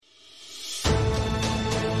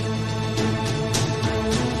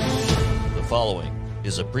following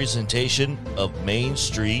is a presentation of Main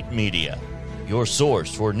Street Media, your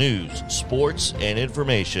source for news, sports, and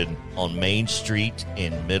information on Main Street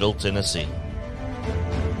in Middle Tennessee.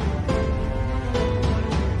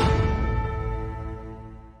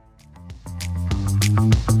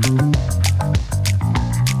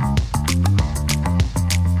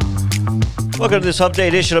 Welcome to this Hump Day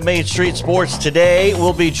edition of Main Street Sports. Today,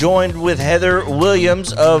 we'll be joined with Heather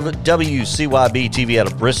Williams of WCYB TV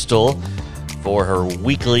out of Bristol for her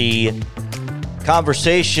weekly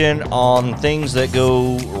conversation on things that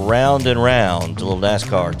go round and round, a little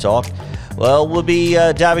NASCAR talk. Well, we'll be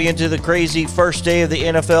diving into the crazy first day of the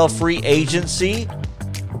NFL free agency.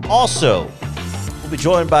 Also, we'll be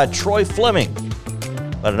joined by Troy Fleming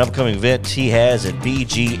about an upcoming event he has at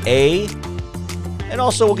BGA. And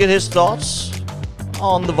also, we'll get his thoughts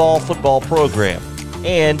on the Vol football program.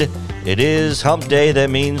 And it is Hump Day.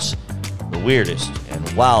 That means the weirdest and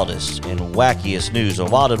wildest and wackiest news on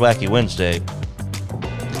Wild and Wacky Wednesday.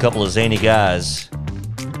 A couple of zany guys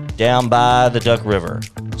down by the Duck River.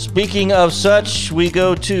 Speaking of such, we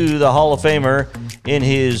go to the Hall of Famer in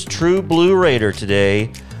his True Blue Raider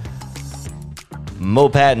today, Mo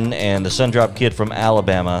Patton, and the Sundrop Kid from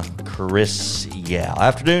Alabama, Chris Yao.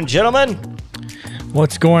 Afternoon, gentlemen.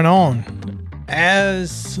 What's going on?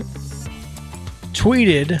 As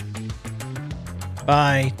tweeted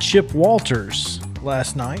by Chip Walters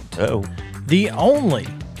last night, the only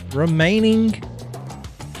remaining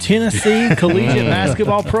Tennessee collegiate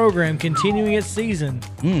basketball program continuing its season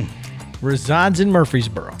resides in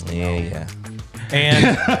Murfreesboro. Yeah.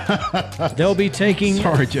 And they'll be taking...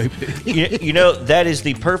 Sorry, JP. You know, that is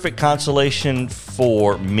the perfect consolation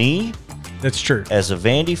for me. That's true. As a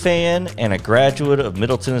Vandy fan and a graduate of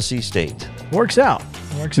Middle Tennessee State. Works out.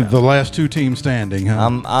 The last two teams standing,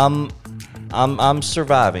 huh? I'm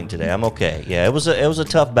surviving today. I'm okay. Yeah, it was a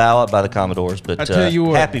tough ballot by the Commodores, but I tell you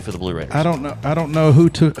what, happy for the Blue Raiders. I don't know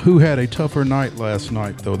who had a tougher night last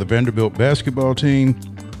night though, the Vanderbilt basketball team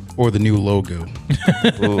or the new logo.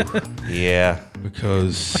 Ooh, yeah.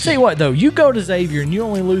 Because I'll tell you what though, you go to Xavier and you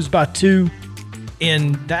only lose by 2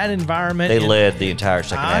 in that environment. They led the entire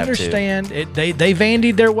second half. I understand. They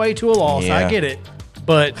Vandied their way to a loss. Yeah. I get it.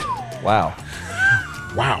 But wow.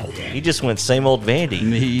 He just went same old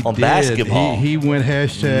Vandy on basketball. He went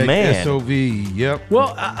hashtag Man. SOV. Yep.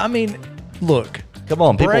 well, I mean, look. Come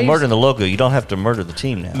on, people Braves- murdering the logo. You don't have to murder the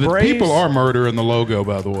team now. The Braves- people are murdering the logo,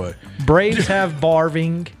 by the way. Braves have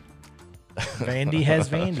Barving. Vandy has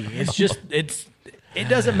Vandy. It's just it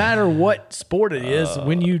doesn't matter what sport it is.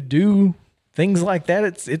 When you do things like that,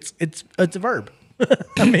 it's a verb.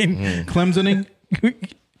 I mean, Clemsoning?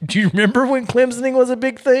 do you remember when Clemsoning was a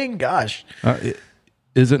big thing? Gosh.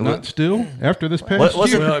 Is it not still after this past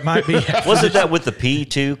Was year? Well, it might be. Wasn't that with the P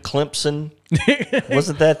too? Clemson?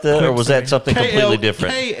 Wasn't that or was that something completely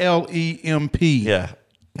different? KLEMP. Yeah.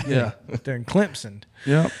 Yeah. They're in Clemson.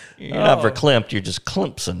 Yep. You're not verklempt, you're just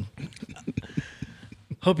Clemson.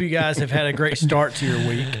 Hope you guys have had a great start to your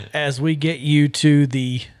week as we get you to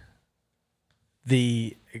the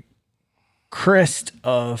crest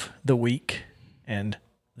of the week, and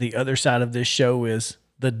the other side of this show is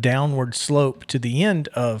the downward slope to the end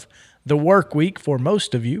of the work week for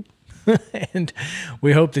most of you. And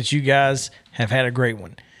we hope that you guys have had a great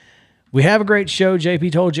one. We have a great show.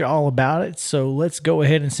 JP told you all about it, so let's go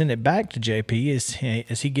ahead and send it back to JP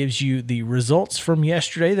as he gives you the results from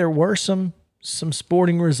yesterday. There were some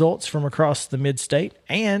sporting results from across the mid-state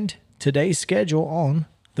and today's schedule on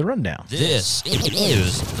the Rundown. This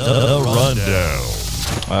is the Rundown.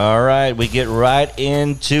 All right, we get right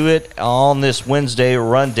into it on this Wednesday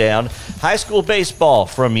Rundown. High school baseball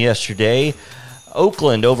from yesterday.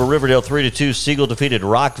 Oakland over Riverdale 3-2. Siegel defeated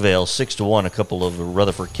Rockvale 6-1. A couple of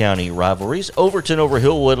Rutherford County rivalries. Overton over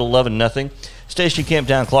Hillwood 11-0. Station Camp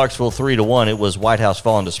down Clarksville 3-1. It was White House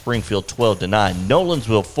falling to Springfield 12-9.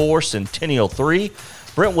 Nolensville 4, Centennial 3.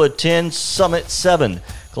 Brentwood 10, Summit 7.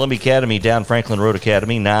 Columbia Academy down Franklin Road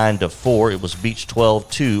Academy 9-4. It was Beach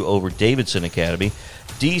 12-2 over Davidson Academy.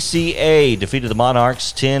 DCA defeated the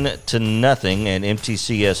Monarchs 10-0, and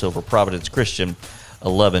MTCS over Providence Christian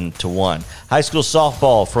 11-1. High school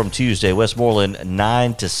softball from Tuesday. Westmoreland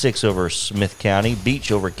 9-6 over Smith County.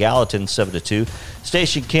 Beach over Gallatin 7-2.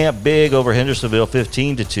 Station Camp Big over Hendersonville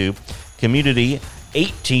 15-2. Community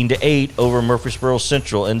 18-8 over Murfreesboro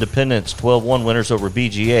Central. Independence 12-1 winners over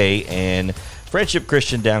BGA, and Friendship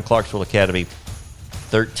Christian down Clarksville Academy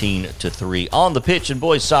 13-3. On the pitch in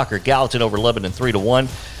boys soccer, Gallatin over Lebanon 3-1.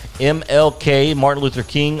 MLK Martin Luther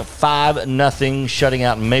King 5-0 shutting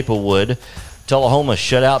out Maplewood. Tullahoma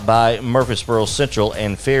shut out by Murfreesboro Central,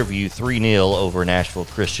 and Fairview 3-0 over Nashville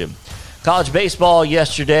Christian. College baseball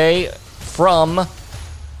yesterday. from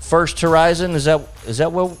First Horizon. Is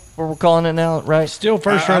that what we're calling it now, right? Still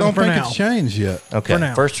First I Horizon don't for think now. it's changed yet. Okay, For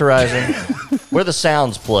now. First Horizon, where the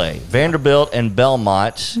Sounds play. Vanderbilt and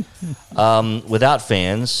Belmont without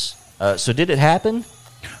fans. So did it happen?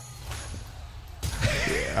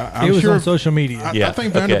 I'm It was sure on social media. I Yeah,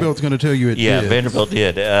 think okay. Vanderbilt's going to tell you it Yeah, did. Vanderbilt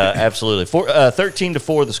did. Absolutely.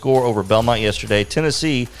 13-4 the score over Belmont yesterday.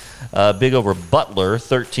 Tennessee, big over Butler,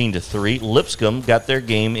 13-3. Lipscomb got their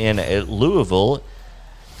game in at Louisville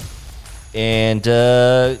and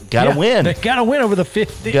got a win. They got a win over the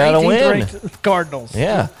 18th win. ranked Cardinals.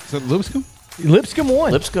 Yeah, Is that Lipscomb? Lipscomb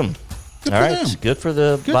won. Lipscomb. Good All for right, them. good for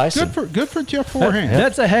the Bison. Good for Jeff Forehand.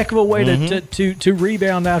 That's a heck of a way to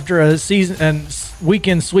rebound after a season and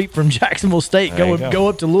weekend sweep from Jacksonville State. There you go. Go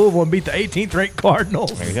up to Louisville and beat the 18th ranked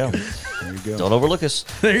Cardinals. There you go. There you go. Don't overlook us.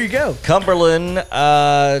 There you go. Cumberland,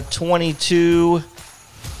 22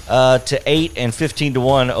 to 8 and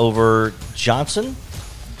 15-1 over Johnson.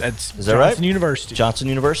 That's Is that right? Johnson University. Johnson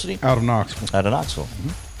University Out of Knoxville. out of Knoxville.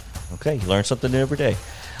 Okay, you learn something new every day.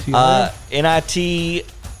 Yeah. NIT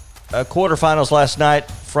quarterfinals last night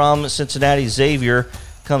from Cincinnati. Xavier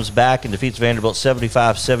comes back and defeats Vanderbilt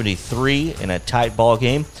 75-73 in a tight ball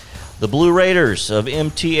game. The Blue Raiders of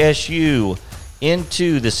MTSU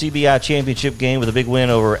into the CBI championship game with a big win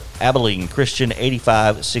over Abilene Christian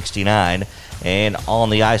 85-69. And on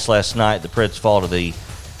the ice last night, the Preds fall to the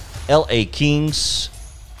LA Kings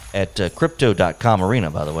at Crypto.com Arena,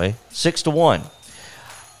 by the way, 6-1.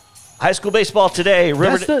 High school baseball today.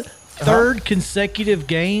 That's the third consecutive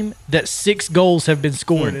game that 6 goals have been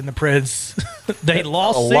scored in the Preds. They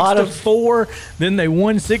lost A lot 6-4, then they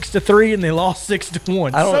won 6-3, and they lost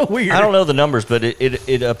 6-1. So weird. I don't know the numbers, but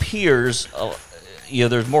it appears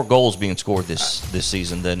there's more goals being scored this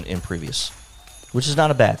season than in previous, which is not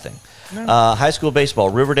a bad thing. No. High school baseball,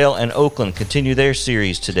 Riverdale and Oakland continue their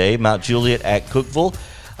series today. Mount Juliet at Cookeville.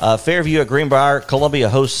 Fairview at Greenbrier. Columbia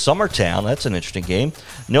hosts Summertown. That's an interesting game.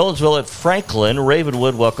 Nolensville at Franklin.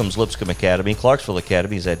 Ravenwood welcomes Lipscomb Academy. Clarksville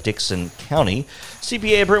Academy is at Dixon County.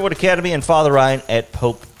 CPA at Brentwood Academy and Father Ryan at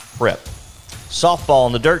Pope Prep. Softball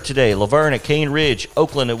in the dirt today. Laverne at Cane Ridge.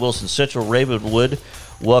 Oakland at Wilson Central. Ravenwood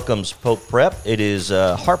welcomes Pope Prep. It is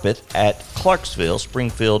Harpeth at Clarksville.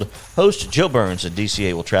 Springfield host Joe Burns, and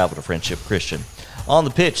DCA will travel to Friendship Christian. On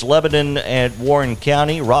the pitch, Lebanon at Warren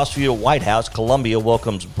County. Rossview at White House. Columbia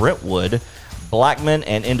welcomes Brentwood. Blackman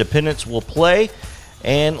and Independence will play.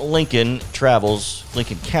 And Lincoln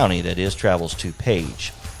County, that is, travels to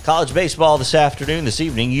Page. College baseball this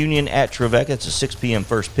evening. Union at Trevecca. It's a 6 p.m.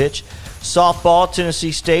 first pitch. Softball,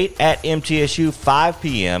 Tennessee State at MTSU, 5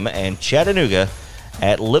 p.m. And Chattanooga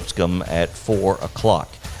at Lipscomb at 4 o'clock.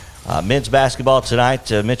 Men's basketball tonight,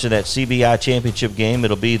 mentioned that CBI championship game.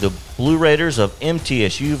 It'll be the Blue Raiders of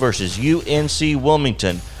MTSU versus UNC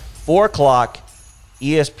Wilmington. 4 o'clock,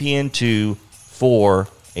 ESPN2 for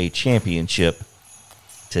a championship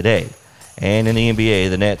today. And in the NBA,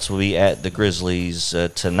 the Nets will be at the Grizzlies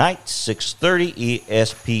tonight, 6:30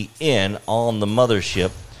 ESPN on the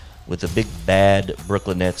mothership with the big bad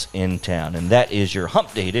Brooklyn Nets in town. And that is your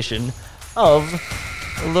Hump Day edition of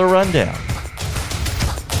The Rundown.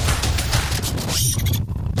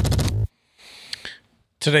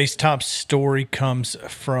 Today's top story comes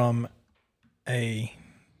from a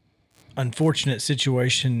unfortunate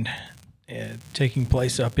situation taking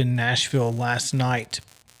place up in Nashville last night.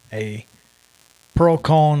 A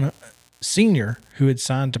Pearl-Cohn senior who had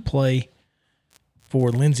signed to play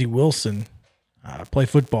for Lindsey Wilson, play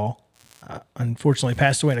football, unfortunately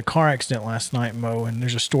passed away in a car accident last night, Mo, and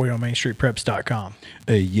there's a story on MainStreetPreps.com.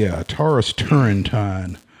 Taurus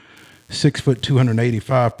Turrentine, 6 foot,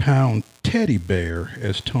 285 pound teddy bear,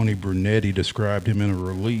 as Tony Brunetti described him in a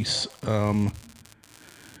release,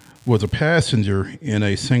 was a passenger in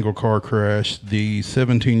a single car crash. The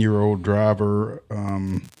 17-year-old driver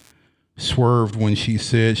swerved when she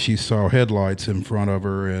said she saw headlights in front of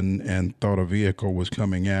her and thought a vehicle was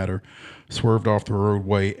coming at her, swerved off the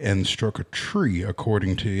roadway and struck a tree,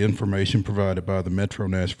 according to information provided by the Metro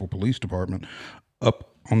Nashville Police Department, up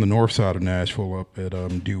on the north side of Nashville, up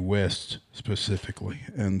at Due West specifically.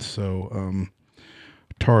 And so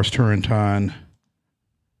Taurus Turrentine,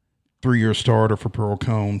 3-year starter for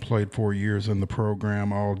Pearl-Cohn, played 4 years in the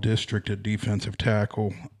program, all district at defensive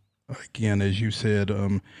tackle. Again, as you said,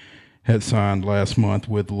 had signed last month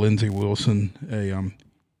with Lindsey Wilson, a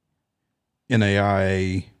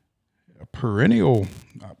NAIA perennial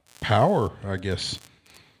power, I guess,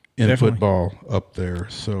 in Definitely. football up there.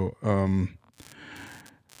 So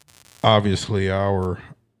obviously our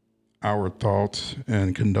thoughts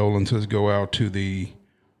and condolences go out to the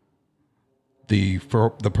the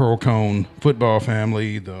Pearl Cone football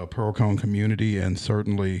family, the Pearl Cone community, and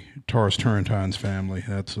certainly Taurus Turrentine's family.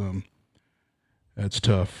 That's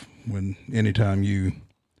tough. When anytime you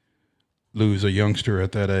lose a youngster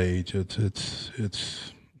at that age,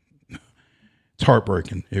 it's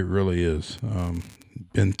heartbreaking. It really is.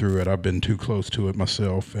 Been through it. I've been too close to it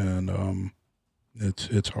myself, and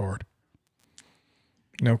it's hard.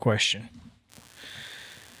 No question.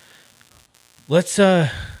 Let's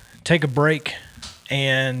take a break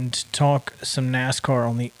and talk some NASCAR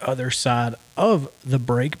on the other side of the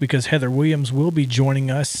break, because Heather Williams will be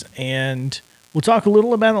joining us, and we'll talk a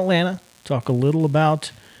little about Atlanta, talk a little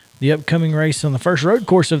about the upcoming race on the first road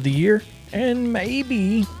course of the year, and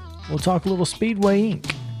maybe we'll talk a little Speedway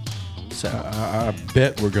Inc. So I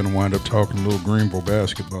bet we're going to wind up talking a little Greenville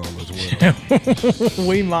basketball as well.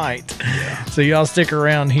 We might. Yeah. So y'all stick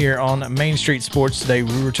around here on Main Street Sports today.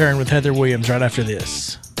 We return with Heather Williams right after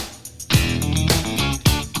this.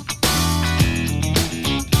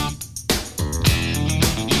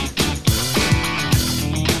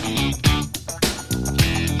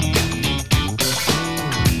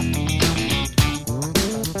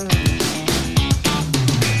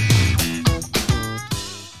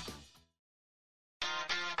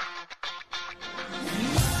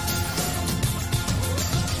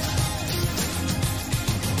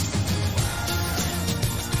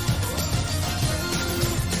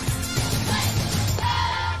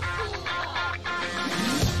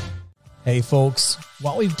 Hey folks,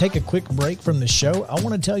 while we take a quick break from the show, I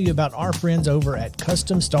want to tell you about our friends over at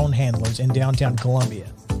Custom Stone Handlers in downtown Columbia.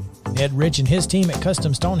 Ed Rich and his team at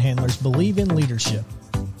Custom Stone Handlers believe in leadership.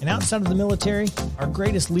 And outside of the military, our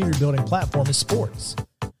greatest leader building platform is sports.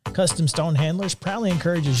 Custom Stone Handlers proudly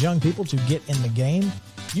encourages young people to get in the game.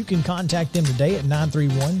 You can contact them today at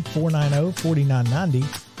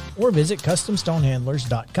 931-490-4990 or visit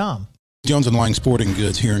CustomStonehandlers.com. Jones & Lang Sporting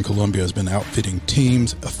Goods here in Columbia has been outfitting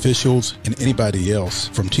teams, officials, and anybody else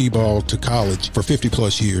from T-ball to college for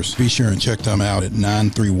 50-plus years. Be sure and check them out at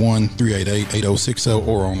 931-388-8060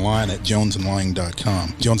 or online at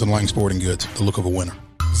jonesandlang.com. Jones & Lang Sporting Goods, the look of a winner.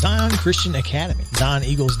 Zion Christian Academy,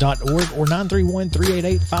 ZionEagles.org, or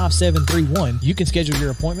 931-388-5731. You can schedule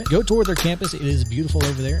your appointment. Go tour their campus. It is beautiful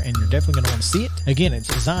over there, and you're definitely going to want to see it. Again, it's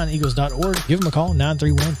ZionEagles.org. Give them a call,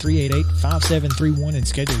 931-388-5731, and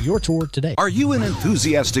schedule your tour today. Are you an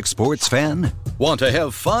enthusiastic sports fan? Want to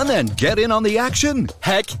have fun and get in on the action?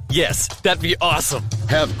 Heck, yes. That'd be awesome.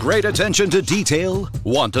 Have great attention to detail?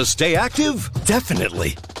 Want to stay active?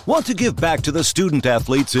 Definitely. Want to give back to the student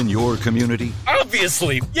athletes in your community?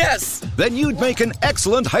 Obviously, yes. Then you'd make an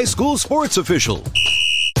excellent high school sports official.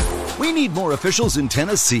 We need more officials in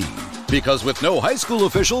Tennessee, because with no high school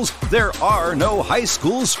officials, there are no high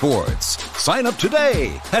school sports. Sign up today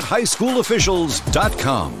at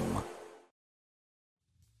highschoolofficials.com.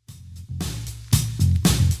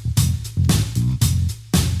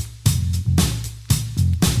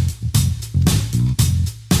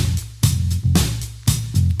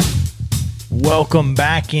 Welcome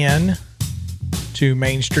back in to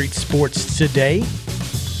Main Street Sports today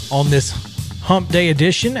on this Hump Day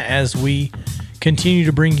edition, as we continue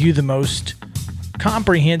to bring you the most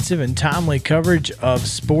comprehensive and timely coverage of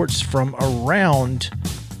sports from around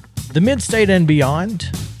the mid-state and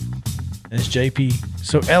beyond, as JP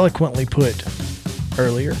so eloquently put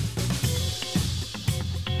earlier.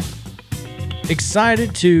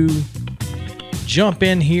 Excited to jump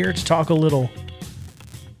in here to talk a little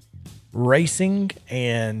racing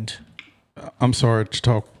and... I'm sorry, to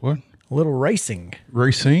talk what? A little racing.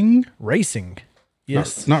 Racing? Racing.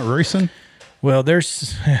 Yes. Not racing? Well,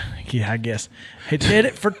 there's... yeah, I guess. He did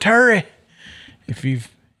it for Terry. If you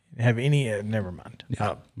have any... never mind.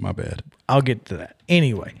 Yeah, my bad. I'll get to that.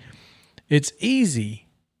 Anyway, it's easy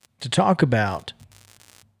to talk about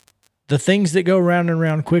the things that go round and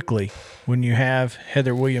round quickly when you have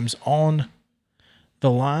Heather Williams on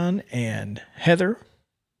the line. And Heather,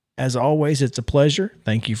 as always, it's a pleasure.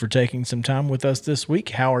 Thank you for taking some time with us this week.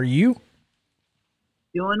 How are you?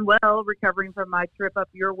 Doing well, recovering from my trip up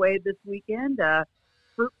your way this weekend.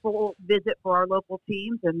 Fruitful visit for our local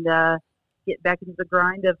teams, and get back into the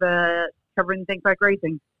grind of covering things like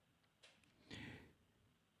racing.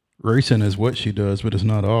 Racing is what she does, but it's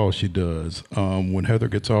not all she does. When Heather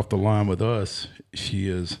gets off the line with us, she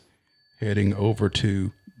is heading over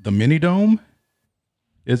to the Mini Dome.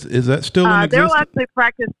 Is that still in existence?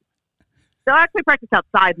 They'll actually practice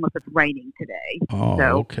outside unless it's raining today. Oh, so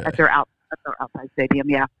okay. At their outside stadium,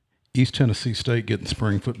 yeah. East Tennessee State getting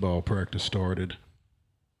spring football practice started.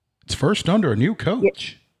 It's first under a new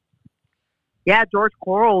coach. Yeah, George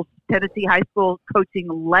Quarles, Tennessee high school coaching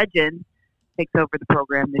legend, takes over the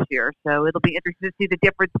program this year. So it'll be interesting to see the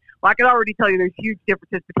difference. Well, I can already tell you there's huge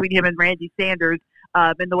differences between him and Randy Sanders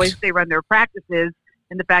in the way that they run their practices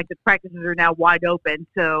and the fact that practices are now wide open.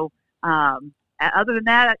 So other than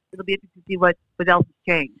that, it'll be interesting to see what else has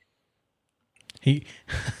changed. He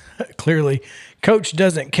clearly, Coach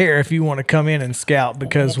doesn't care if you want to come in and scout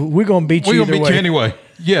because we're going to beat you. We're going to beat way. you anyway.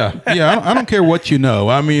 Yeah. I don't care what you know.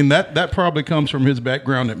 I mean, that probably comes from his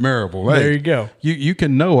background at Maryville. Hey, there you go. You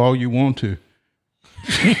can know all you want to.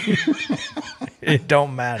 It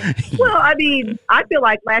don't matter. Well, I mean, I feel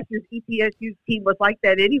like last year's ETSU team was like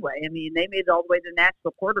that anyway. I mean, they made it all the way to the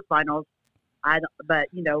national quarterfinals. But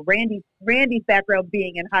you know, Randy's background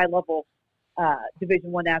being in high level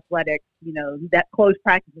Division I athletics, you know, that close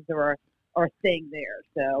practices are a thing there.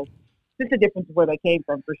 So just a difference of where they came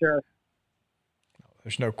from for sure.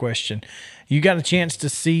 There's no question. You got a chance to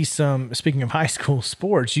see some, speaking of high school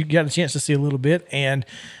sports, you got a chance to see a little bit, and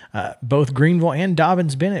both Greenville and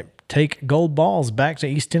Dobyns-Bennett take gold balls back to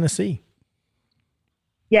East Tennessee.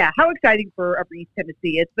 Yeah, how exciting for Upper East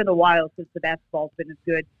Tennessee. It's been a while since the basketball's been as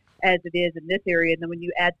good as it is in this area. And then when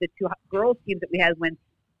you add the two girls teams that we had win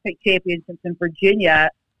state championships in Virginia,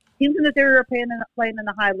 teams in this area are playing in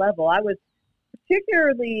a high level. I was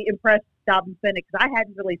particularly impressed with Dobyns-Bennett because I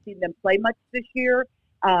hadn't really seen them play much this year.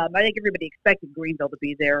 I think everybody expected Greenville to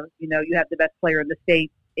be there. You know, you have the best player in the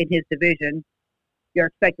state in his division. You're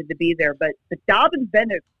expected to be there. But the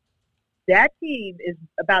Dobyns-Bennett, that team is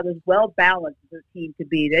about as well-balanced as a team could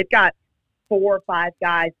be. They've got 4 or 5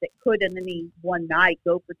 guys that could in any one night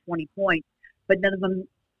go for 20 points, but none of them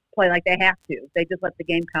play like they have to. They just let the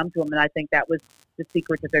game come to them, and I think that was the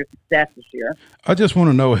secret to their success this year. I just want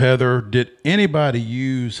to know, Heather, did anybody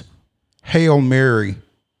use Hail Mary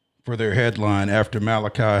for their headline after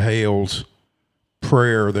Malachi Hale's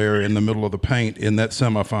prayer there in the middle of the paint in that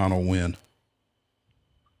semifinal win?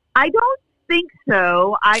 I don't think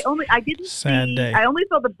so. I only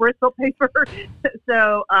saw the Bristol paper,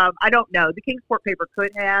 so I don't know. The Kingsport paper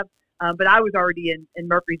could have, but I was already in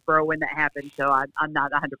Murfreesboro when that happened, so I'm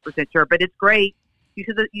not 100% sure. But it's great. You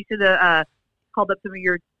should have called up some of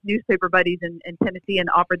your newspaper buddies in Tennessee and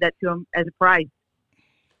offered that to them as a prize.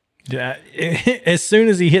 Yeah, as soon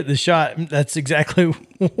as he hit the shot, that's exactly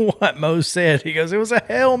what Mo said. He goes, "It was a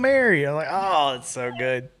Hail Mary." I'm like, "Oh, it's so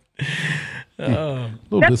good."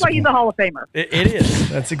 That's why he's a Hall of Famer. It is.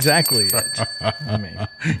 That's exactly it. I mean,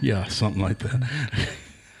 yeah, something like that.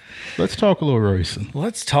 Let's talk a little racing.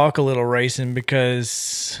 Let's talk a little racing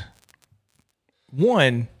because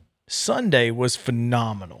Sunday was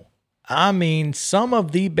phenomenal. I mean, some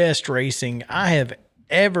of the best racing I have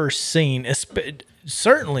ever seen,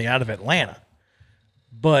 certainly out of Atlanta.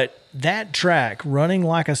 But that track running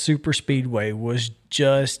like a super speedway was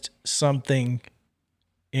just something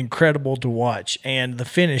incredible to watch, and the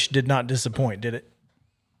finish did not disappoint, did it?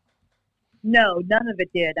 No, none of it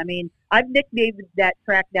did. I mean, I've nicknamed that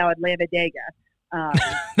track now Atlanta Dega.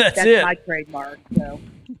 That's it. My trademark. So,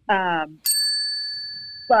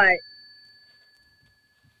 but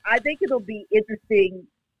I think it'll be interesting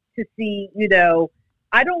to see. You know,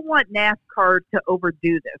 I don't want NASCAR to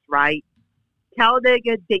overdo this, right?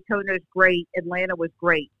 Talladega, Daytona is great. Atlanta was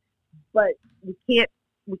great, but we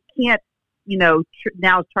can't. You know,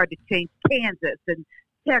 now try to change Kansas and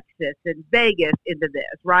Texas and Vegas into this,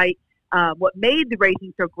 right? What made the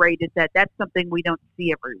racing so great is that that's something we don't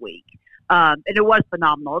see every week. And it was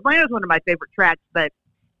phenomenal. Atlanta was one of my favorite tracks, but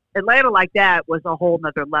Atlanta like that was a whole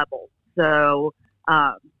nother level. So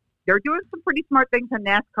they're doing some pretty smart things in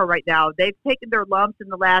NASCAR right now. They've taken their lumps in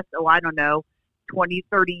the last, 20,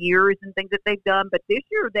 30 years and things that they've done. But this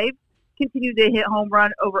year they've continued to hit home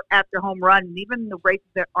run over after home run. And even the races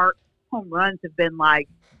that aren't home runs have been like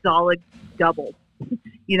solid doubles.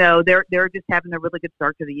 You know, they're just having a really good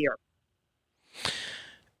start to the year.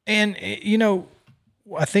 And you know,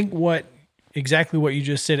 I think exactly what you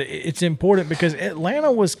just said, it's important because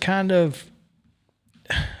Atlanta was kind of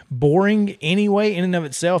boring anyway in and of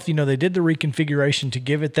itself. You know, they did the reconfiguration to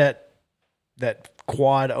give it that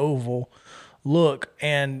quad oval look,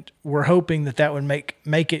 and we're hoping that would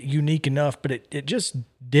make it unique enough, but it just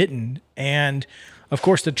didn't. And of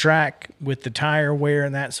course, the track with the tire wear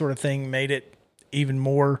and that sort of thing made it even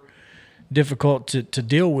more difficult to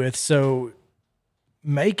deal with. So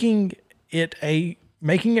making it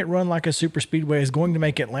run like a super speedway is going to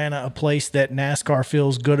make Atlanta a place that NASCAR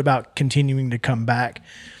feels good about continuing to come back.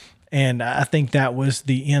 And I think that was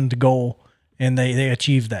the end goal, and they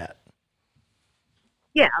achieved that.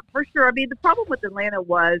 Yeah, for sure. I mean, the problem with Atlanta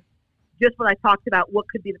was just what I talked about. What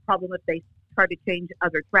could be the problem if they tried to change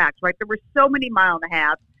other tracks, right? There were so many mile and a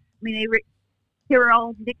half. I mean, they were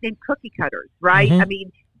all nicknamed cookie cutters, right? Mm-hmm. I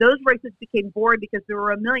mean, those races became boring because there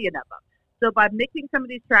were a million of them. So by mixing some of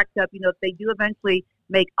these tracks up, if they do eventually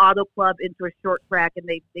make Auto Club into a short track and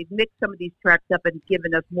they've mixed some of these tracks up and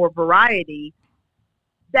given us more variety,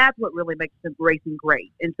 that's what really makes the racing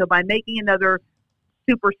great. And so by making another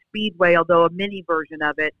super speedway, although a mini version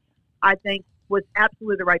of it, I think was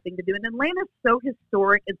absolutely the right thing to do. And Atlanta's so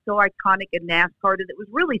historic and so iconic in NASCAR that it was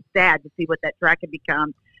really sad to see what that track had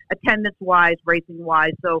become, attendance-wise,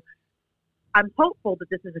 racing-wise. So I'm hopeful that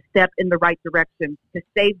this is a step in the right direction to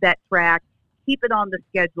save that track, keep it on the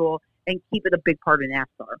schedule, and keep it a big part of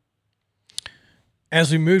NASCAR.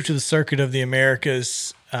 As we move to the Circuit of the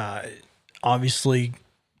Americas, obviously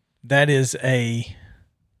that is the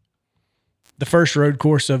first road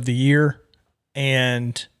course of the year,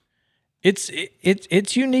 and it's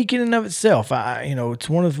unique in and of itself. It's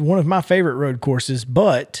one of my favorite road courses,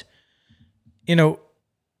 but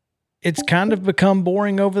it's kind of become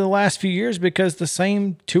boring over the last few years because the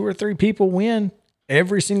same 2 or 3 people win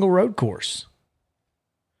every single road course.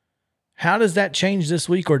 How does that change this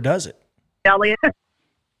week, or does it? Elliott.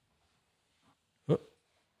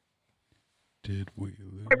 Did we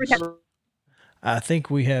lose? I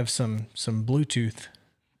think we have some Bluetooth.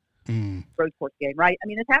 Road course game, right? I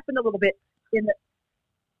mean, it's happened a little bit in the.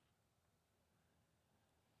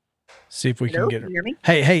 See if we can get Can it. you hear me?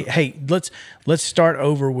 Hey! Let's start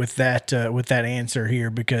over with that answer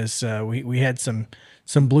here because we had some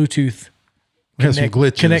Bluetooth We had some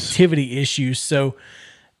glitches. connectivity issues. So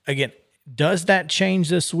again, does that change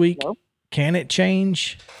this week? No. Can it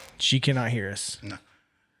change? She cannot hear us.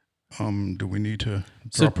 Do we need to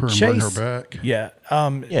So drop her and bring her Chase- back? Yeah.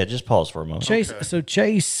 Yeah, just pause for a moment. Chase. Okay. So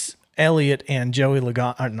Chase Elliott and Joey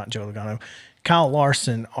Logano, not Joey Logano, Kyle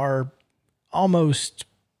Larson are almost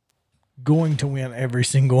going to win every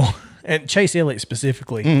single, and Chase Elliott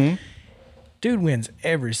specifically, dude wins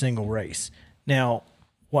every single race. Now,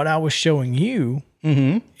 what I was showing you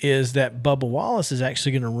is that Bubba Wallace is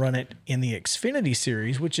actually going to run it in the Xfinity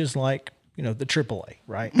Series, which is like, the AAA,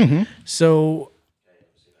 right? So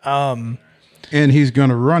And he's going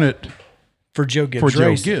to run it for Joe Gibbs for Joe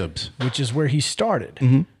Racing, Gibbs. which is where he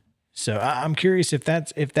started. So I'm curious if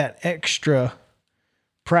that extra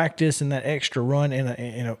practice and that extra run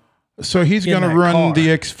So he's in going to that run car. the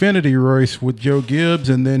Xfinity race with Joe Gibbs,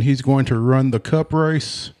 and then he's going to run the Cup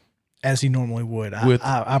race. as he normally would, With-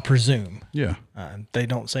 I presume. Yeah. They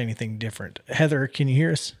don't say anything different. Heather, can you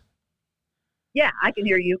hear us? Yeah, I can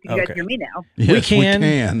hear you. Can you Okay. guys hear me now? Yes,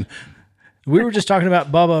 can. We were just talking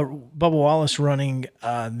about Bubba Wallace running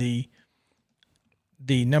the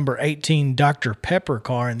number 18 Dr. Pepper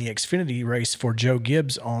car in the Xfinity race for Joe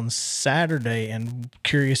Gibbs on Saturday, and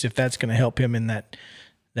curious if that's going to help him in that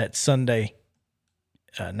Sunday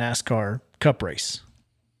NASCAR Cup race.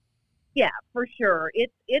 Yeah, for sure.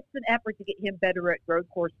 It's an effort to get him better at road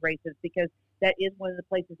course races because that is one of the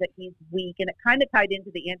places that he's weak, and it kind of tied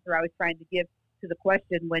into the answer I was trying to give to the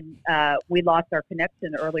question when we lost our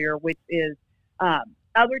connection earlier, which is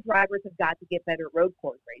other drivers have got to get better at road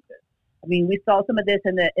course races. I mean, we saw some of this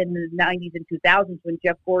in the 90s and 2000s when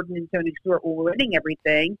Jeff Gordon and Tony Stewart were winning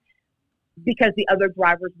everything because the other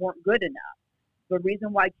drivers weren't good enough. The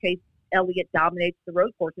reason why Chase Elliott dominates the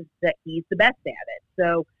road course is that he's the best at it.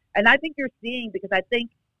 So, and I think you're seeing, because I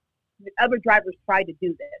think other drivers try to do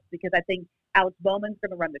this, because I think Alex Bowman's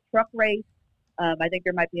going to run the truck race. I think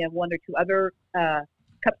there might be one or two other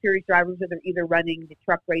Cup Series drivers that are either running the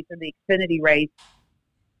truck race or the Xfinity race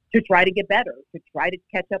to try to get better, to try to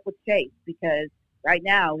catch up with Chase, because right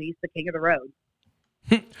now he's the king of the road.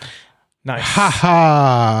 Nice. Ha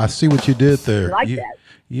ha! I see what you did there. I like that.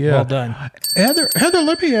 Yeah. Well done. Heather,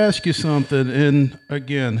 let me ask you something. And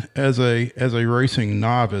again, as a racing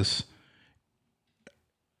novice,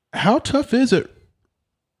 how tough is it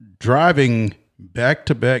driving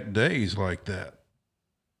back-to-back days like that?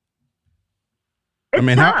 It's I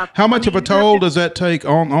mean, tough. how much of a I mean, toll does that take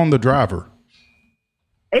on the driver?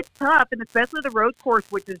 It's tough, and especially the road course,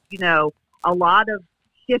 which is, a lot of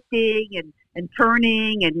shifting and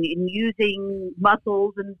turning and using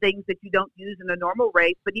muscles and things that you don't use in a normal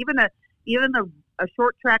race. But even a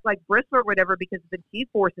short track like Bristol or whatever, because the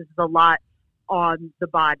G-forces is a lot on the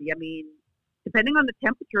body. I mean, depending on the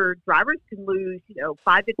temperature, drivers can lose,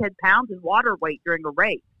 5 to 10 pounds in water weight during a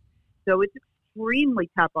race. So it's extremely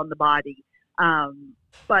tough on the body.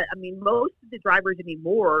 But I mean, most of the drivers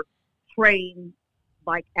anymore train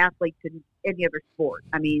like athletes in any other sport.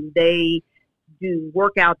 I mean, they do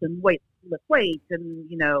workouts and lift weights. And,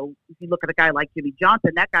 if you look at a guy like Jimmy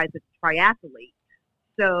Johnson, that guy's a triathlete.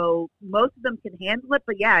 So most of them can handle it.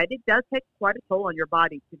 But yeah, it does take quite a toll on your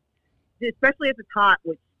body, especially if it's hot,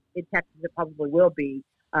 which in Texas it probably will be,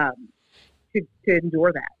 to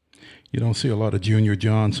endure that. You don't see a lot of Junior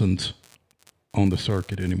Johnsons on the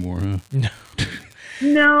circuit anymore, huh?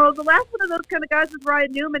 No, the last one of those kind of guys was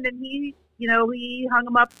Ryan Newman, and he hung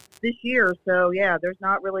him up this year. So, yeah, there's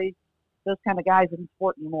not really those kind of guys in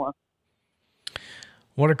sport anymore.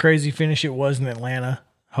 What a crazy finish it was in Atlanta.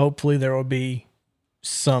 Hopefully there will be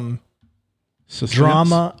some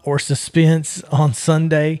drama or suspense on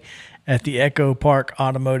Sunday at the Echo Park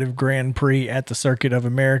Automotive Grand Prix at the Circuit of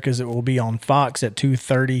Americas. It will be on Fox at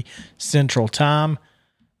 2:30 Central Time.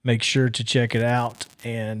 Make sure to check it out.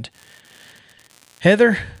 And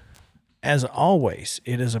Heather, as always,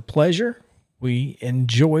 it is a pleasure. We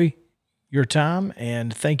enjoy your time,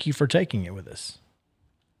 and thank you for taking it with us.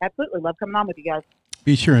 Absolutely. Love coming on with you guys.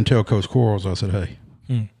 Be sure and tell Coach Quarles I said, hey.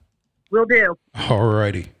 Will do. All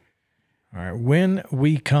righty. All right. When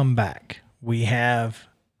we come back, we have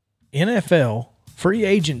NFL free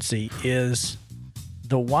agency is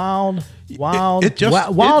the wild and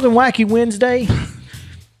wacky Wednesday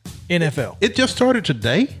NFL. It just started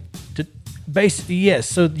today? Basically, yes.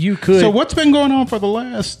 So you could. So what's been going on for the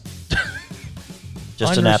last?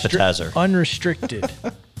 Just an appetizer. Unrestricted.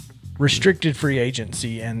 Restricted free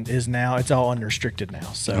agency, and it's all unrestricted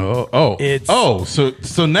now. So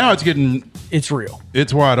so now it's real.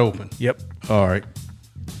 It's wide open. Yep. All right.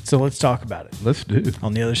 So let's talk about it. Let's do it.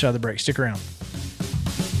 On the other side of the break. Stick around.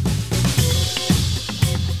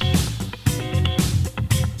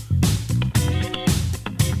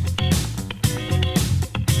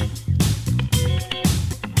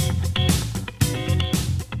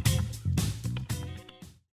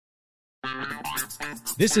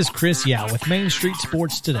 This is Chris Yao with Main Street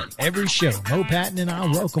Sports Today. Every show, Mo Patton and I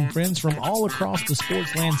welcome friends from all across the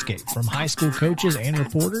sports landscape, from high school coaches and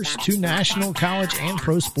reporters to national, college, and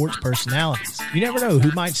pro sports personalities. You never know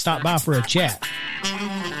who might stop by for a chat.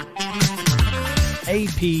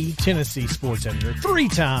 AP Tennessee sports editor,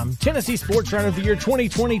 three-time Tennessee Sports Runner of the Year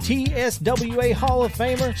 2020 TSWA Hall of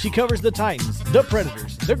Famer. She covers the Titans, the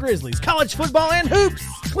Predators, the Grizzlies, college football, and hoops.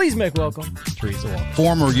 Please make welcome Teresa Walker.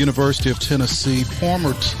 Former University of Tennessee,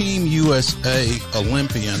 former Team USA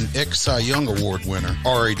Olympian, ex-Cy Young Award winner,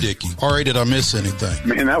 R.A. Dickey. R.A., did I miss anything?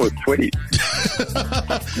 Man, that was sweet.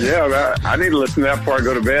 Yeah, I need to listen to that before I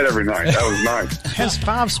go to bed every night. That was nice. Has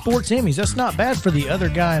 5 sports Emmys. That's not bad for the other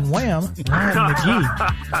guy in Wham, Ryan McGee.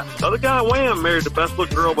 The other guy in Wham married the best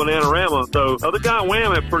looking girl, Bananarama. So the other guy in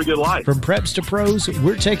Wham had a pretty good life. From preps to pros,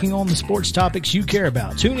 we're taking on the sports topics you care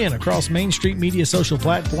about. Tune in across Main Street Media social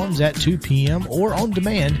platforms at 2 p.m. or on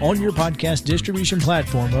demand on your podcast distribution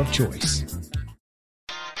platform of choice.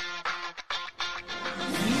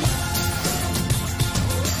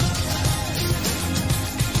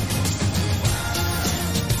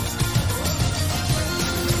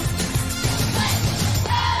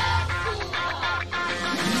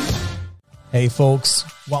 Hey folks,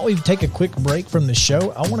 while we take a quick break from the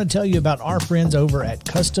show, I want to tell you about our friends over at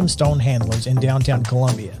Custom Stone Handlers in downtown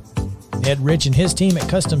Columbia. Ed Rich and his team at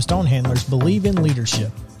Custom Stone Handlers believe in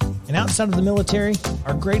leadership. And outside of the military,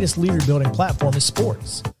 our greatest leader building platform is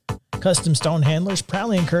sports. Custom Stone Handlers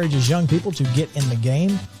proudly encourages young people to get in the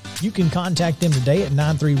game. You can contact them today at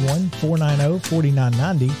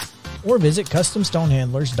 931-490-4990 or visit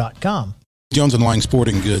CustomStonehandlers.com. Jones & Lang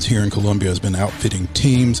Sporting Goods here in Columbia has been outfitting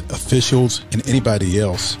teams, officials, and anybody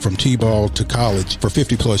else from T-ball to college for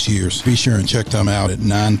 50-plus years. Be sure and check them out at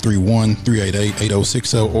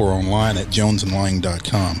 931-388-8060 or online at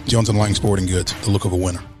jonesandlang.com. Jones & Lang Sporting Goods, the look of a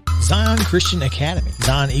winner. Zion Christian Academy,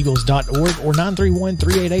 ZionEagles.org or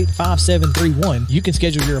 931-388-5731. You can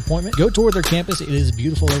schedule your appointment. Go tour their campus. It is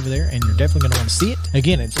beautiful over there, and you're definitely going to want to see it.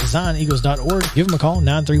 Again, it's ZionEagles.org. Give them a call,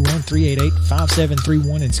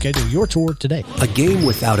 931-388-5731, and schedule your tour today. A game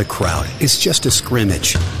without a crowd is just a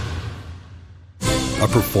scrimmage. A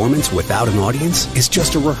performance without an audience is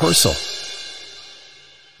just a rehearsal.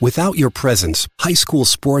 Without your presence, high school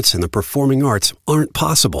sports and the performing arts aren't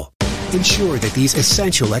possible. Ensure that these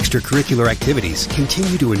essential extracurricular activities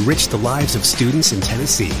continue to enrich the lives of students in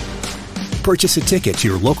Tennessee. Purchase a ticket to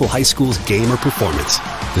your local high school's game or performance.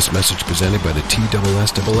 This message presented by the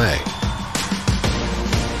TSSAA.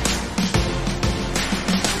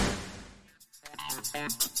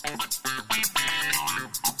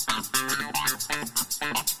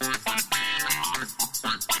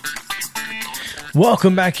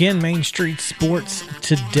 Welcome back in Main Street Sports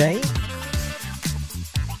Today.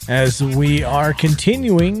 As we are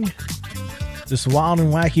continuing this wild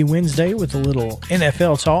and wacky Wednesday with a little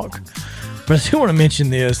NFL talk. But I do want to mention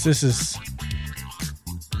this. This is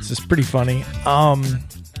pretty funny.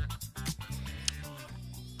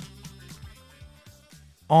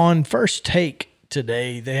 On First Take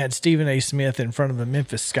today, they had Stephen A. Smith in front of the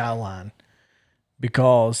Memphis skyline.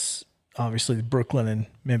 because obviously Brooklyn and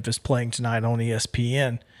Memphis playing tonight on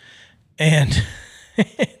ESPN. And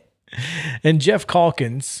and Jeff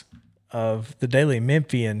Calkins of the Daily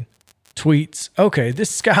Memphian tweets, okay,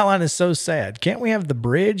 this skyline is so sad. Can't we have the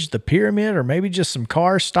bridge, the pyramid, or maybe just some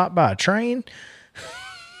cars stopped by a train?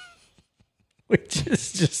 Which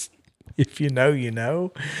is just, if you know, you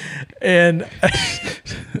know. And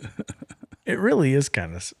it really is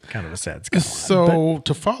kind of a sad skyline. So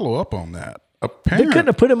to follow up on that, they couldn't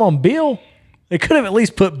have put him on Bill. They could have at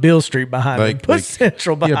least put Bill Street behind him. Put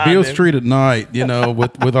Central behind him. Yeah, Bill Street at night,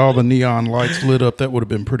 with all the neon lights lit up, that would have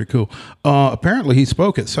been pretty cool. Apparently, he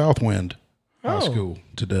spoke at Southwind High School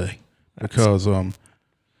today because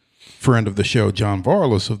friend of the show, John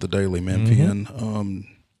Varlas of the Daily Memphian,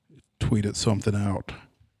 tweeted something out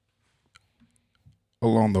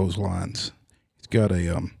along those lines. He's got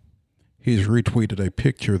he's retweeted a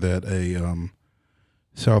picture that a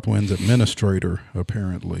Southwind's administrator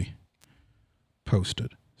apparently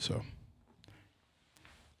posted. So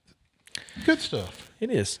good stuff. It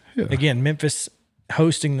is. Yeah. Again, Memphis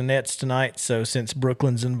hosting the Nets tonight. So since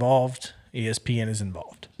Brooklyn's involved, ESPN is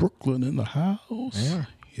involved. Brooklyn in the house.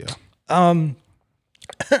 Yeah.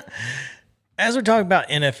 As we're talking about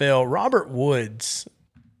NFL, Robert Woods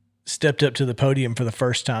stepped up to the podium for the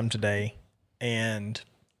first time today. And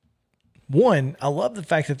one, I love the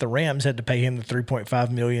fact that the Rams had to pay him the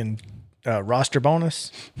 $3.5 million roster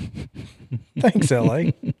bonus. Thanks,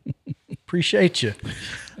 LA. Appreciate you.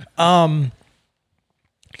 But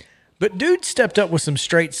dude stepped up with some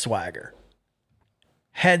straight swagger.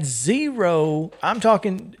 Had zero, I'm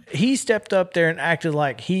talking, he stepped up there and acted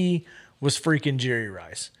like he was freaking Jerry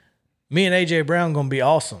Rice. Me and AJ Brown gonna be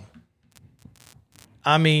awesome.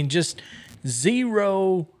 I mean, just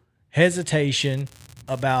zero hesitation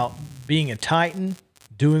about being a Titan,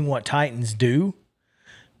 doing what Titans do.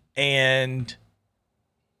 And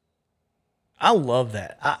I love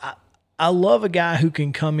that. I love a guy who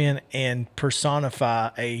can come in and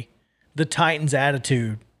personify the Titans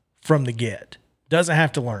attitude from the get. Doesn't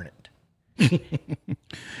have to learn it.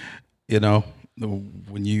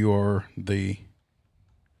 When you are the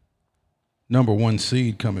number one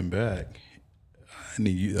seed coming back,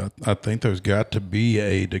 I think there's got to be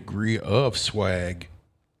a degree of swag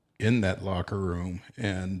in that locker room.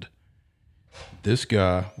 And this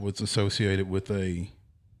guy was associated with a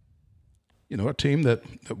team that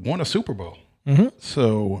won a Super Bowl. Mm-hmm.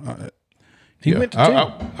 So he went to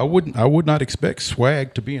I would not expect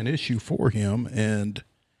swag to be an issue for him, and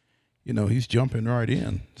he's jumping right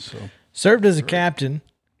in. So served as a captain,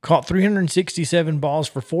 caught 367 balls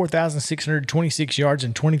for 4,626 yards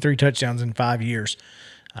and 23 touchdowns in 5 years,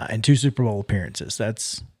 and 2 Super Bowl appearances.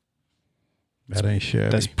 That ain't shabby.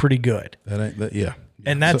 That's pretty good. Yeah.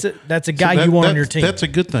 And that's a guy you want on your team. That's a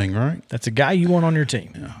good thing, right? That's a guy you want on your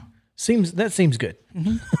team. Yeah. Seems good.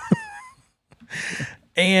 Mm-hmm.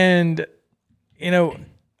 And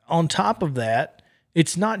on top of that,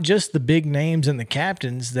 it's not just the big names and the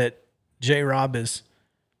captains that J-Rob is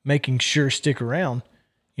making sure stick around.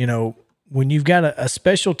 When you've got a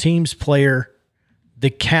special teams player the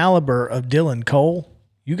caliber of Dylan Cole,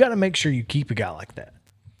 you got to make sure you keep a guy like that.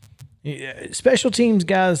 Special teams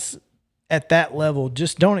guys at that level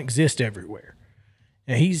just don't exist everywhere.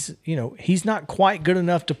 And he's not quite good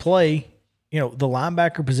enough to play, the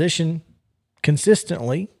linebacker position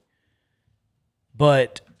consistently.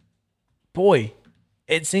 But boy,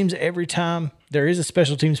 it seems every time there is a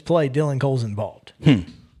special teams play, Dylan Cole's involved.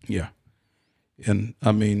 Yeah. And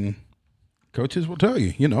I mean, coaches will tell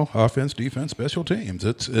you, offense, defense, special teams.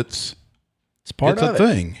 It's part of a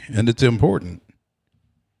thing, and it's important.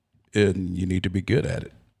 And you need to be good at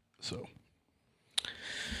it. So,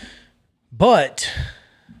 but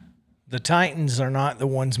the Titans are not the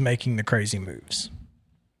ones making the crazy moves.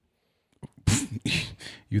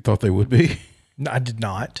 You thought they would be? No, I did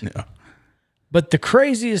not. Yeah. But the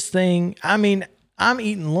craziest thing, I'm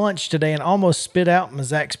eating lunch today and almost spit out my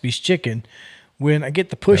Zaxby's chicken when I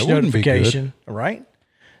get the push notification, right?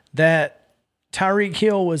 That Tyreek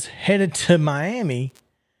Hill was headed to Miami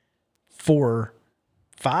for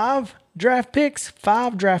 5 draft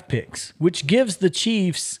picks, which gives the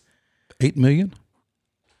Chiefs $8 million.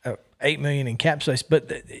 $8 million in cap space, but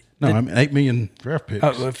 $8 million draft picks.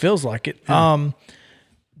 Oh, it feels like it. Yeah.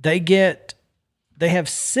 They have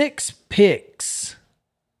 6 picks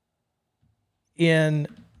in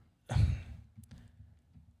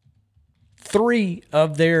 3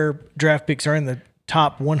 of their draft picks are in the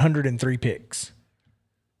top 103 picks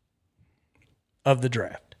of the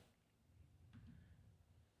draft.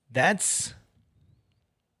 That's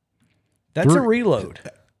a reload.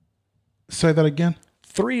 Say that again.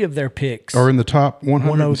 3 of their picks Or in the top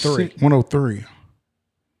 103. 103.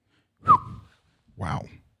 Wow.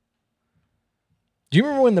 Do you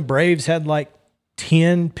remember when the Braves had like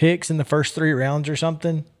 10 picks in the first 3 rounds or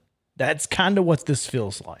something? That's kind of what this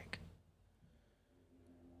feels like.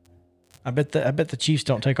 I bet the Chiefs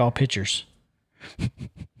don't take all pitchers.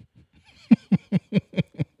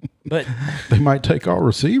 But they might take all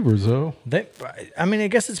receivers though. I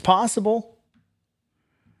guess it's possible.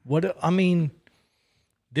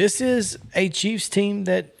 This is a Chiefs team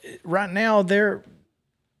that right now they're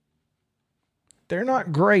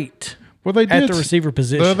not great. Well, they did at the receiver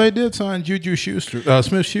position. Well, they did sign Juju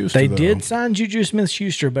Smith-Schuster. They did sign Juju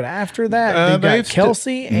Smith-Schuster, but after that, they've got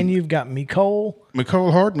Kelsey and you've got Mecole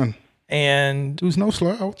Hardman, and who's no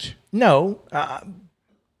slouch. No,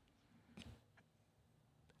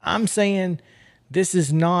 I'm saying this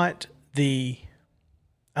is not the.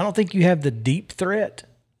 I don't think you have the deep threat.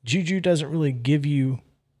 Juju doesn't really give you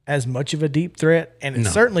as much of a deep threat, and it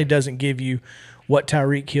certainly doesn't give you what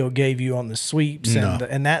Tyreek Hill gave you on the sweeps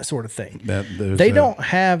and that sort of thing. They don't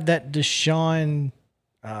have that Deshaun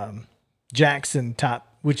Jackson type,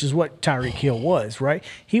 which is what Tyreek Hill was, right?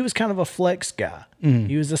 He was kind of a flex guy.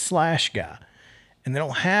 He was a slash guy. And they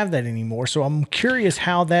don't have that anymore. So I'm curious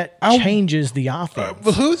how that changes the offense.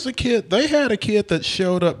 But who's the kid? They had a kid that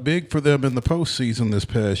showed up big for them in the postseason this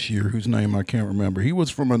past year, whose name I can't remember. He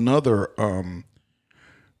was from another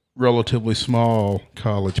relatively small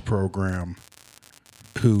college program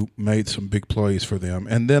who made some big plays for them.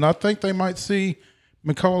 And then I think they might see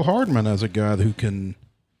Mecole Hardman as a guy who can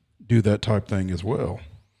do that type thing as well.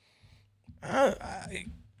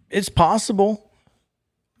 It's possible.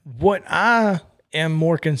 What I am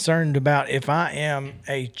more concerned about, if I am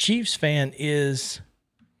a Chiefs fan, is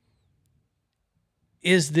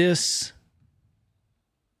this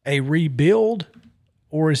a rebuild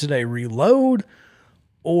or is it a reload?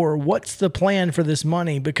 Or what's the plan for this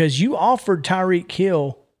money? Because you offered Tyreek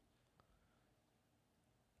Hill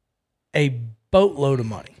a boatload of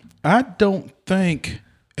money. I don't think,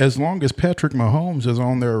 as long as Patrick Mahomes is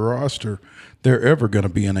on their roster, they're ever going to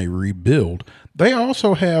be in a rebuild. They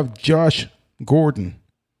also have Josh Gordon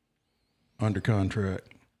under contract.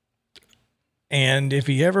 And if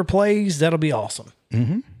he ever plays, that'll be awesome.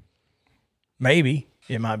 Mm-hmm. Maybe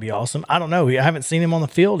it might be awesome. I don't know. I haven't seen him on the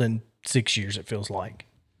field in 6 years, it feels like.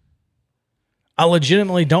 I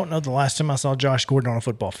legitimately don't know the last time I saw Josh Gordon on a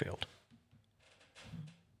football field.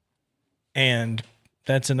 And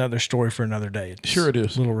that's another story for another day. It's sure it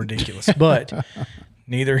is. A little ridiculous, but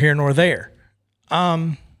neither here nor there.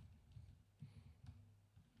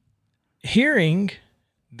 Hearing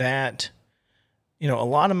that, a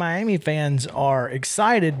lot of Miami fans are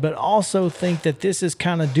excited, but also think that this is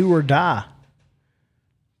kind of do or die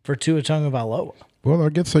for Tua Tagovailoa. Well, I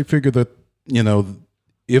guess they figure that,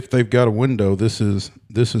 if they've got a window, this is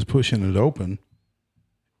pushing it open.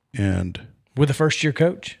 And with a first-year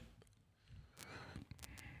coach?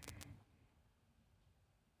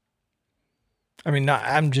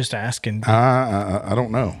 I'm just asking. I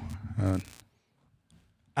don't know.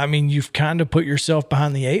 You've kind of put yourself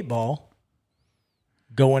behind the 8 ball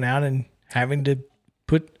going out and having to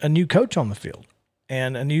put a new coach on the field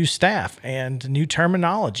and a new staff and new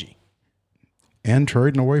terminology. And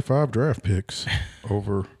trading away 5 draft picks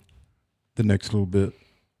over the next little bit.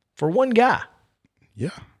 For one guy. Yeah.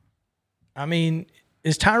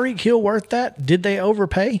 Is Tyreek Hill worth that? Did they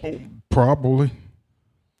overpay? Probably.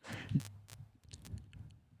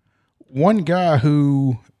 One guy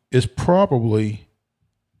who is probably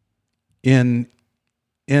in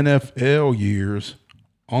NFL years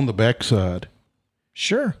on the backside.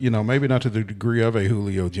 Sure. Maybe not to the degree of a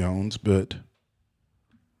Julio Jones, but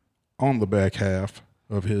on the back half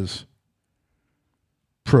of his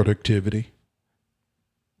productivity.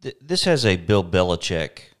 This has a Bill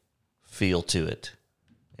Belichick feel to it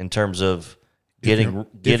in terms of getting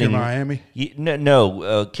Miami.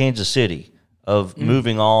 Kansas City, of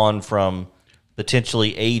moving on from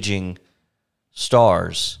potentially aging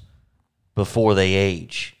stars before they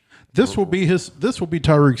age. This will be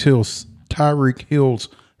Tyreek Hill's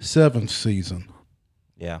 7th season.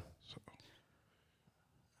 Yeah.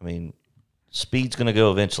 Speed's going to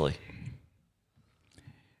go eventually.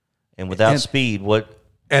 And without speed, what?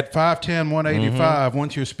 At 5'10", 185,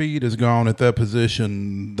 once your speed is gone at that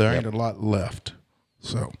position, there ain't a lot left.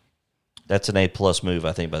 So that's an A+ move,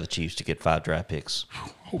 I think, by the Chiefs to get 5 draft picks.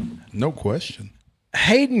 Oh, no question.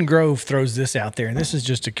 Hayden Grove throws this out there, and this is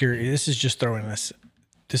just this is just throwing this.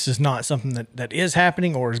 This is not something that is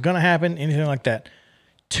happening or is going to happen, anything like that.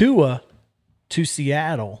 Tua to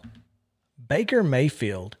Seattle, Baker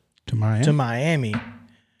Mayfield to Miami.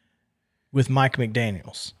 with Mike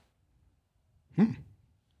McDaniels.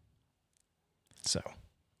 So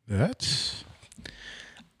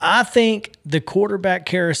I think the quarterback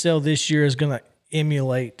carousel this year is going to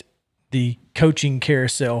emulate the coaching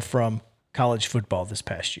carousel from college football this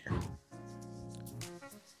past year.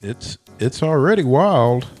 It's already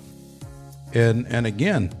wild. And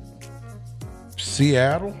again,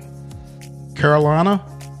 Seattle, Carolina,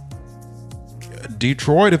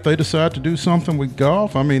 Detroit, if they decide to do something with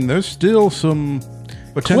Goff, I mean, there's still some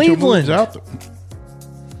potential moves out there.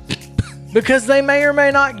 Because they may or may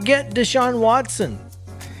not get Deshaun Watson.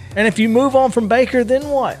 And if you move on from Baker, then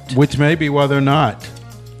what? Which may be why they're not.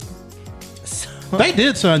 They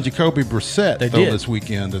did sign Jacoby Brissett this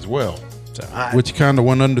weekend as well, which kind of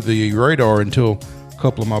went under the radar until a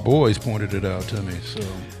couple of my boys pointed it out to me. So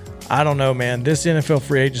I don't know, man. This NFL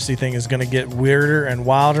free agency thing is going to get weirder and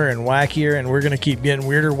wilder and wackier, and we're going to keep getting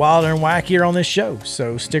weirder, wilder, and wackier on this show.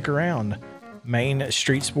 So stick around. Main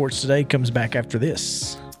Street Sports Today comes back after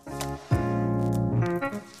this.